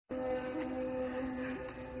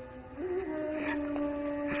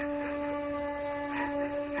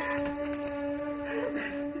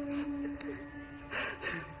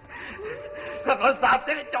ขอสาบเ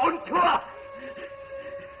ป็นโจรชั่ว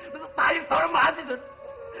มันต้องตายอย่างทรมานที่สุด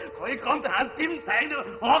ขอให้กองทหารจิ้มแสงด้วย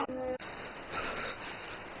หอก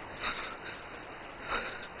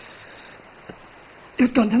หยุด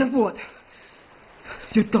ก่อนท่านนักบวช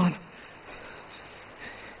หยุดก่อน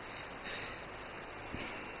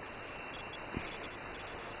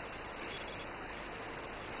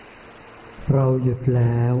เราหยุดแ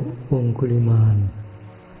ล้วองคุลิมาน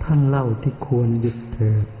ท่านเล่าที่ควรหยุดเ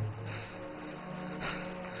ถิด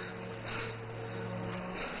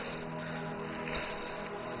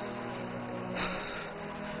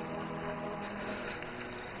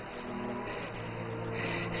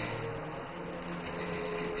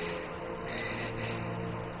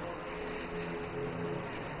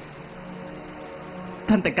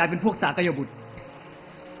ท่านแต่งกายเป็นพวกสากยบุตร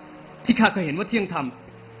ที่ข้าเคยเห็นว่าเที่ยงธรรม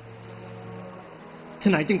ฉะ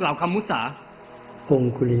ไหนจึงกล่าวคำมุสาอง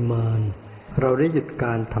คุลิมานเราได้หยุดก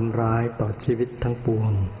ารทำร้ายต่อชีวิตทั้งปว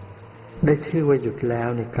งได้ชื่อว่าหยุดแล้ว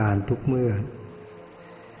ในการทุกเมื่อ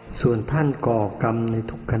ส่วนท่านก่อกรรมใน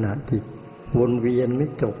ทุกขณะจิตวนเวียนไม่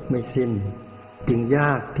จบไม่สิ้นจึงย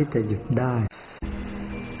ากที่จะหยุดได้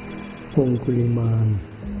องคุลิมาน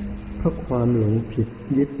เพราะความหลงผิด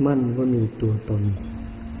ยึดมั่นว่ามีตัวตน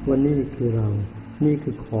ว่านี่คือเรานี่คื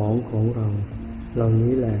อของเราเหล่า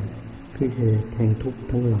นี้แหละคือเหตุแห่งทุกข์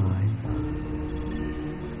ทั้งหลาย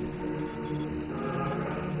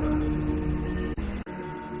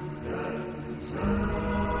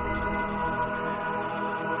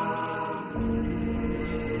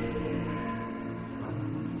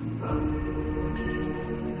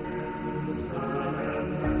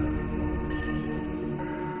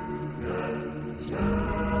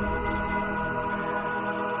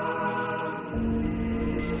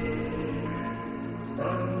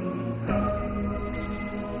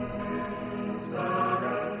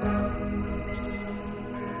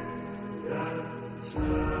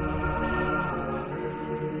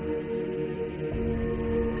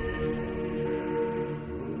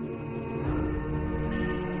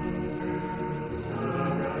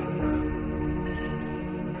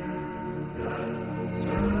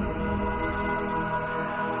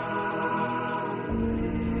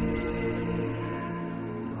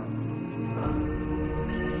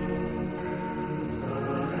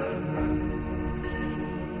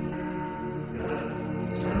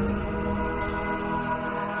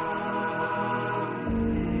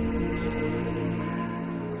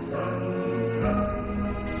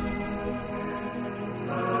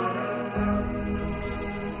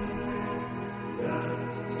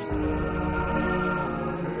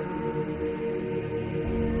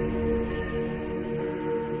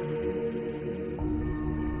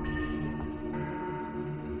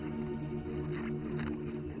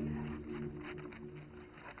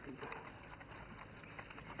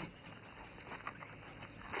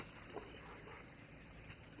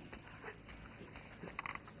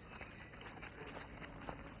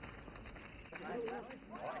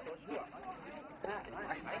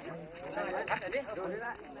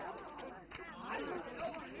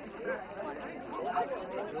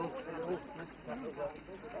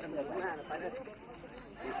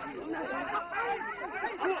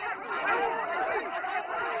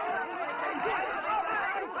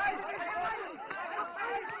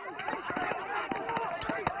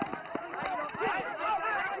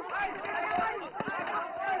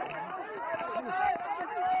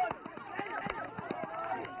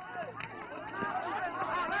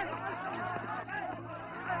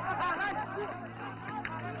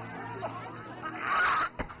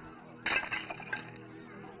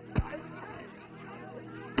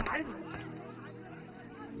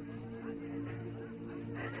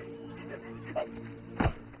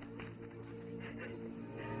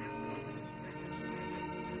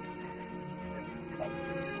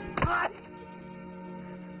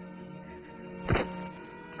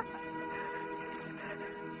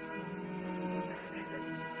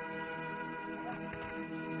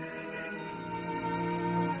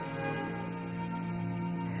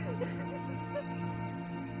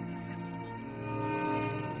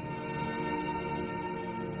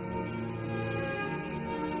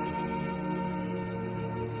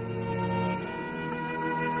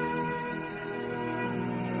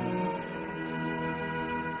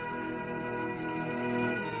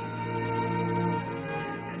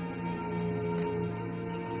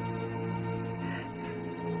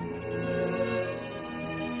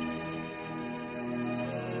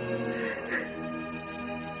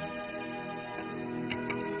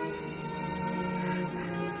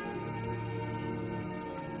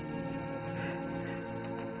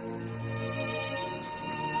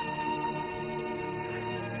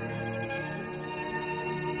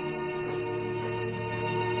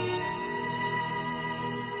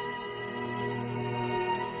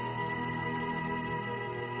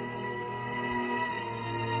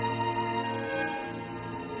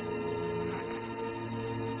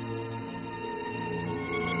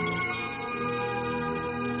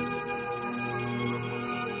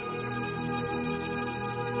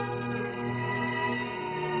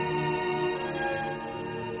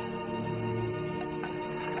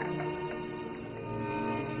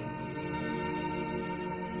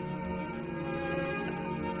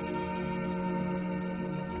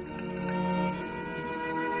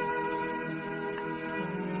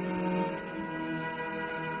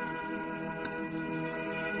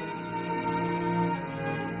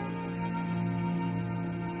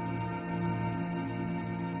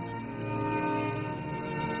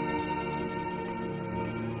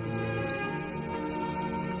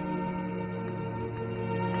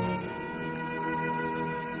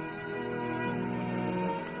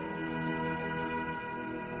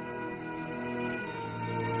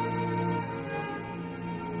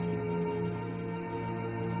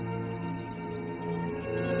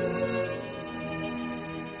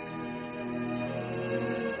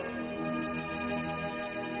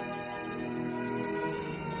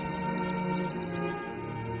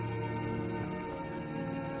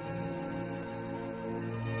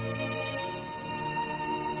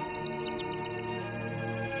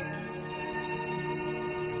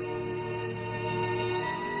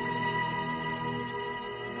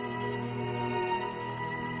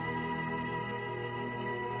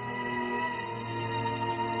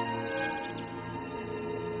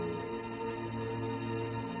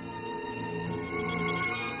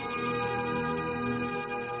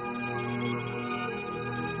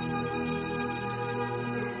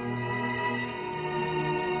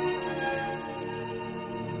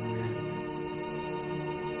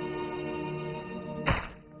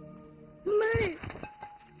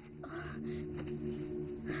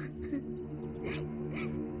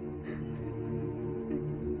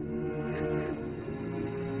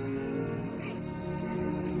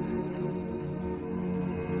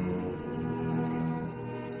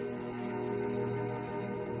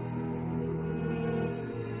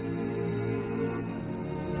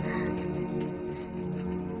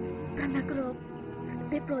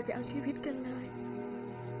โปรดอย่าเอาชีวิตกันเลย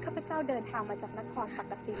ข้าพเจ้าเดินทางมาจากนครปัต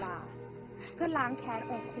ตศิลาเพื่อล้างแค้น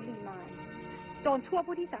องคุลิมานโจรชั่ว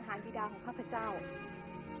ผู้ที่สังหารบิดาของข้าพเจ้า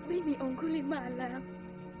ไม่มีองคุลิมานแล้ว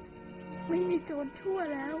ไม่มีโจรชั่ว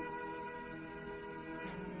แล้ว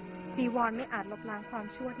จีวรไม่อาจลบล้างความ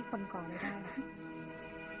ชั่วที่คนก่อไว้ได้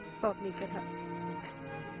โปรดหลีกไปเถอะ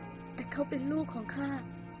แต่เขาเป็นลูกของข้า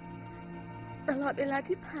ตลอดเวลา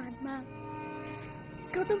ที่ผ่านมา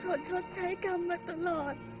เขาต้องทนชดใช้กรรมมาตลอ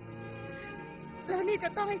ดแล้วนี่จะ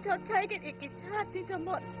ต้องให้ชดใช้กันอีกกี่ชาติจึงจะหม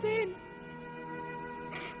ดสิ้น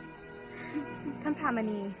ท่านพาม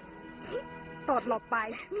ณีโปรดหลบไป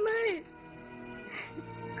ไม่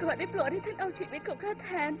ขอได้โปรดให้ท่านเอาชีวิตของข้าแท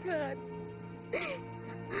นเถิด